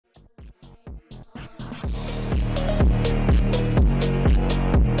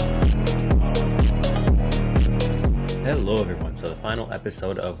Hello everyone, so the final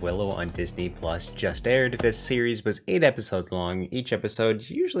episode of Willow on Disney Plus just aired. This series was 8 episodes long, each episode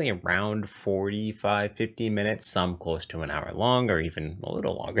usually around 45-50 minutes, some close to an hour long or even a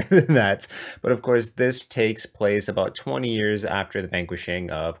little longer than that. But of course this takes place about 20 years after the vanquishing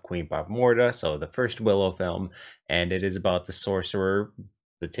of Queen Morta, so the first Willow film, and it is about the sorcerer,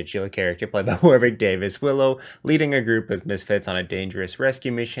 the titular character played by Warwick Davis, Willow, leading a group of misfits on a dangerous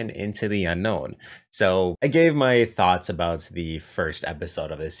rescue mission into the unknown. So I gave my thoughts about the first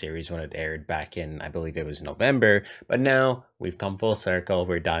episode of this series when it aired back in, I believe it was November, but now we've come full circle,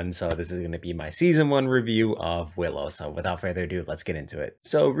 we're done, so this is going to be my season 1 review of Willow. So without further ado, let's get into it.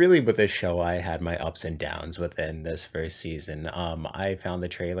 So really with this show, I had my ups and downs within this first season. I found the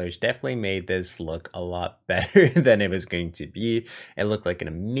trailers definitely made this look a lot better than it was going to be. It looked like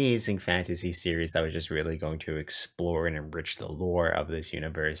an amazing fantasy series that was just really going to explore and enrich the lore of this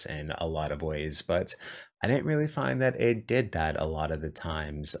universe in a lot of ways, but I didn't really find that it did that a lot of the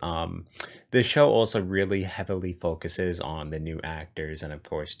times. The show also really heavily focuses on the new actors, and of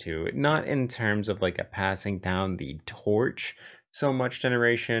course too, not in terms of like a passing down the torch so much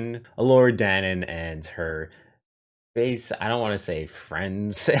generation. Elora Danan and her base, I don't want to say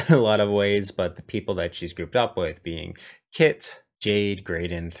friends in a lot of ways, but the people that she's grouped up with being Kit, Jade,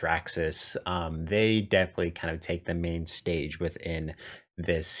 Graydon, Thraxus, they definitely kind of take the main stage within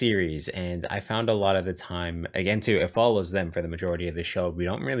this series, and I found a lot of the time, again too, it follows them for the majority of the show. We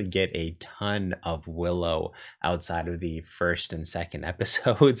don't really get a ton of Willow outside of the first and second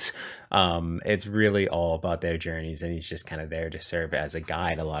episodes. It's really all about their journeys, and he's just kind of there to serve as a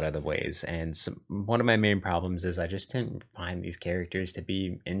guide a lot of the ways. And one of my main problems is I just didn't find these characters to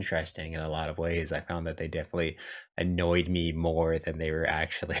be interesting in a lot of ways. I found that they definitely annoyed me more than they were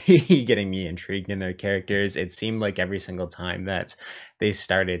actually getting me intrigued in their characters. It seemed like every single time that they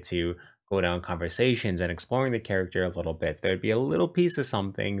started to go down conversations and exploring the character a little bit, there'd be a little piece of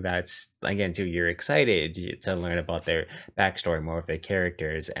something that's, again too, you're excited to learn about their backstory, more of their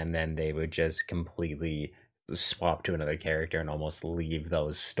characters, and then they would just completely swap to another character and almost leave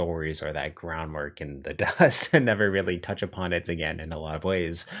those stories or that groundwork in the dust and never really touch upon it again in a lot of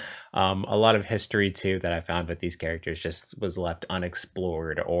ways. A lot of history too that I found with these characters just was left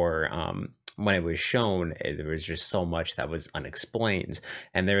unexplored, or when it was shown, there was just so much that was unexplained,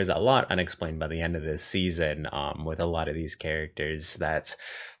 and there was a lot unexplained by the end of this season with a lot of these characters that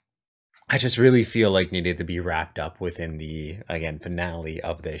I just really feel like needed to be wrapped up within the, again, finale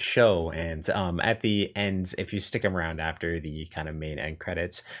of this show. And at the end, if you stick around after the kind of main end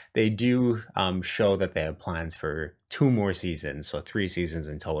credits, they do show that they have plans for 2 more seasons, so 3 seasons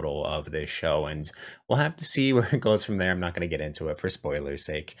in total of this show, and we'll have to see where it goes from there. I'm not going to get into it for spoilers'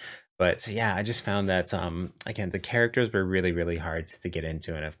 sake. But yeah, I just found that, again, the characters were really hard to get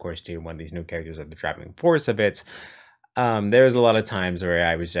into. And of course, too, when these new characters are the driving force of it, there was a lot of times where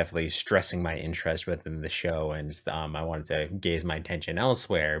I was definitely stressing my interest within the show, and I wanted to gaze my attention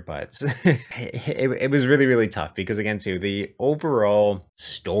elsewhere, but it was really tough because, again, too, the overall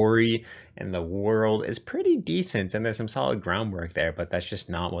story and the world is pretty decent, and there's some solid groundwork there, but that's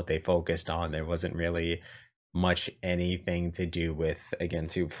just not what they focused on. There wasn't really much anything to do with, again,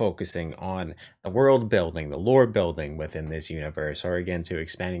 to focusing on the world building, the lore building within this universe, or again to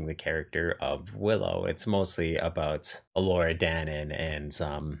expanding the character of Willow. It's mostly about Elora Danan,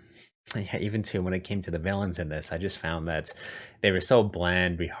 and yeah, even too when it came to the villains in this, I just found that they were so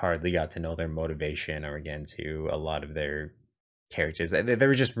bland. We hardly got to know their motivation, or again to a lot of their characters. They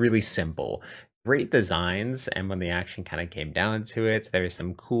were just really simple. Great designs, and when the action kind of came down to it, there's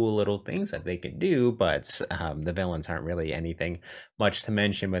some cool little things that they could do, but the villains aren't really anything much to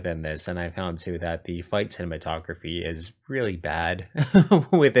mention within this. And I found too that the fight cinematography is really bad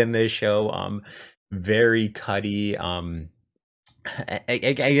within this show. Very cutty.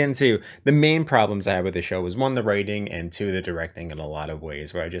 Again too, the main problems I had with the show was 1, the writing, and 2, the directing in a lot of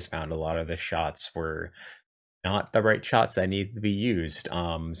ways, where I just found a lot of the shots were not the right shots that needed to be used.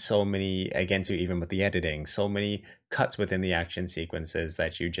 So many, again too, even with the editing, so many cuts within the action sequences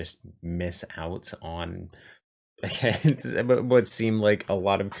that you just miss out on what seemed like a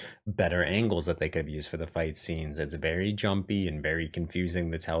lot of better angles that they could have used for the fight scenes. It's very jumpy and very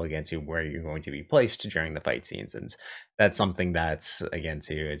confusing to tell, again, to where you're going to be placed during the fight scenes. And that's something that's, again,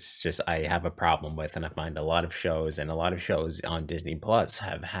 too, it's just, I have a problem with, and I find a lot of shows on Disney Plus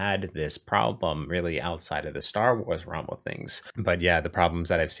have had this problem really outside of the Star Wars realm of things. But yeah, the problems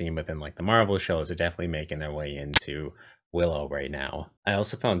that I've seen within like the Marvel shows are definitely making their way into Willow right now. I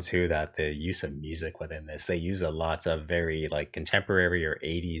also found too that the use of music within this, they use a lot of very like contemporary or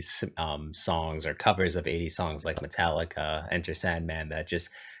 80s songs or covers of 80s songs like Metallica, Enter Sandman, that just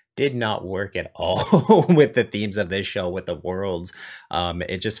did not work at all with the themes of this show, with the worlds.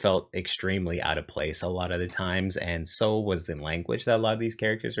 It just felt extremely out of place a lot of the times, and so was the language that a lot of these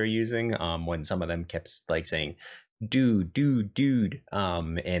characters were using. When some of them kept like saying dude,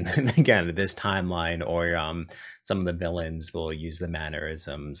 and then again this timeline, or some of the villains will use the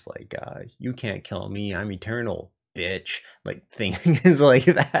mannerisms like you can't kill me, I'm eternal, bitch, like things like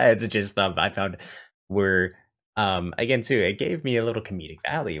that. It's just stuff I found were again too, it gave me a little comedic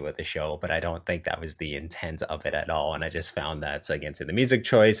value with the show, but I don't think that was the intent of it at all. And I just found that again to the music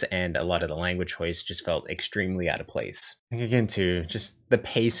choice and a lot of the language choice just felt extremely out of place. And again too, just the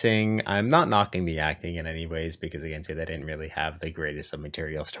pacing, I'm not knocking the acting in any ways, because again too, they didn't really have the greatest of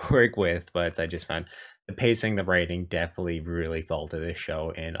materials to work with, but I just found the pacing, the writing definitely really fell to this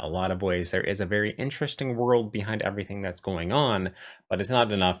show in a lot of ways. There is a very interesting world behind everything that's going on, but it's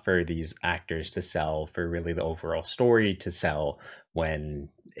not enough for these actors to sell, for really the overall story to sell, when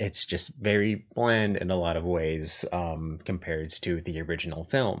it's just very bland in a lot of ways, compared to the original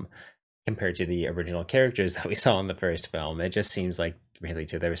film, compared to the original characters that we saw in the first film. It just seems like really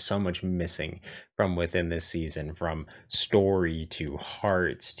too there was so much missing from within this season, from story to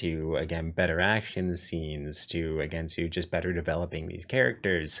hearts to again better action scenes to again to just better developing these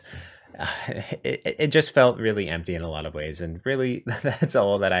characters. It just felt really empty in a lot of ways, and really that's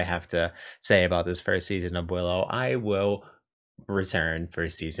all that I have to say about this first season of Willow. I will return for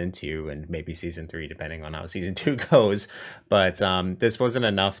season 2 and maybe season 3, depending on how season 2 goes, but this wasn't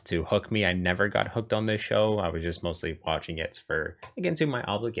enough to hook me. I never got hooked on this show. I was just mostly watching it for, again, to my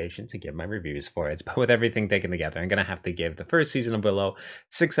obligation to give my reviews for it. But with everything taken together, I'm gonna have to give the first season of Willow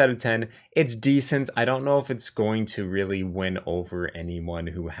 6 out of 10. It's decent. I don't know if it's going to really win over anyone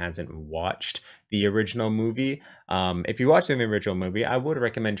who hasn't watched the original movie. If you watched the original movie, I would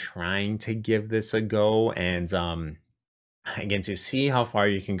recommend trying to give this a go, and again, to see how far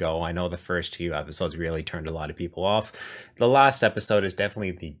you can go. I know the first few episodes really turned a lot of people off. The last episode is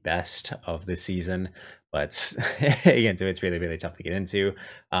definitely the best of the season, but again, so it's really, really tough to get into.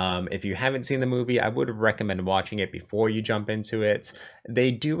 If you haven't seen the movie, I would recommend watching it before you jump into it.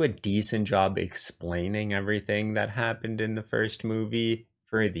 They do a decent job explaining everything that happened in the first movie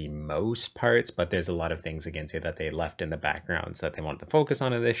for the most parts, but there's a lot of things again too that they left in the backgrounds that they wanted to focus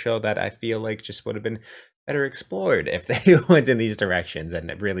on in this show that I feel like just would have been better explored if they went in these directions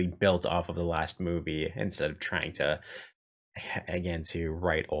and it really built off of the last movie, instead of trying to again to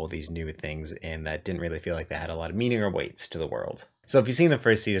write all these new things in that didn't really feel like they had a lot of meaning or weights to the world. So if you've seen the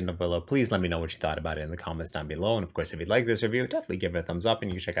first season of Willow, please let me know what you thought about it in the comments down below. And of course, if you'd like this review, definitely give it a thumbs up,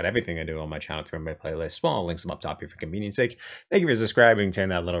 and you can check out everything I do on my channel through my playlist. Small links up top here for convenience sake. Thank you for subscribing, turn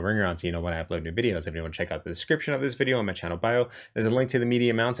that little ringer on so you know when I upload new videos. If you want to check out the description of this video on my channel bio, there's a link to the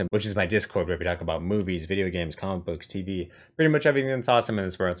Media Mountain, which is my Discord where we talk about movies, video games, comic books, TV, pretty much everything that's awesome in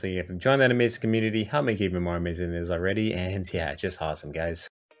this world. So you have to join that amazing community, help make it even more amazing than it is already. And yeah, just awesome, guys.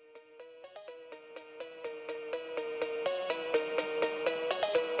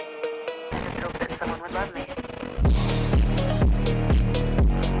 Hope that someone would love me.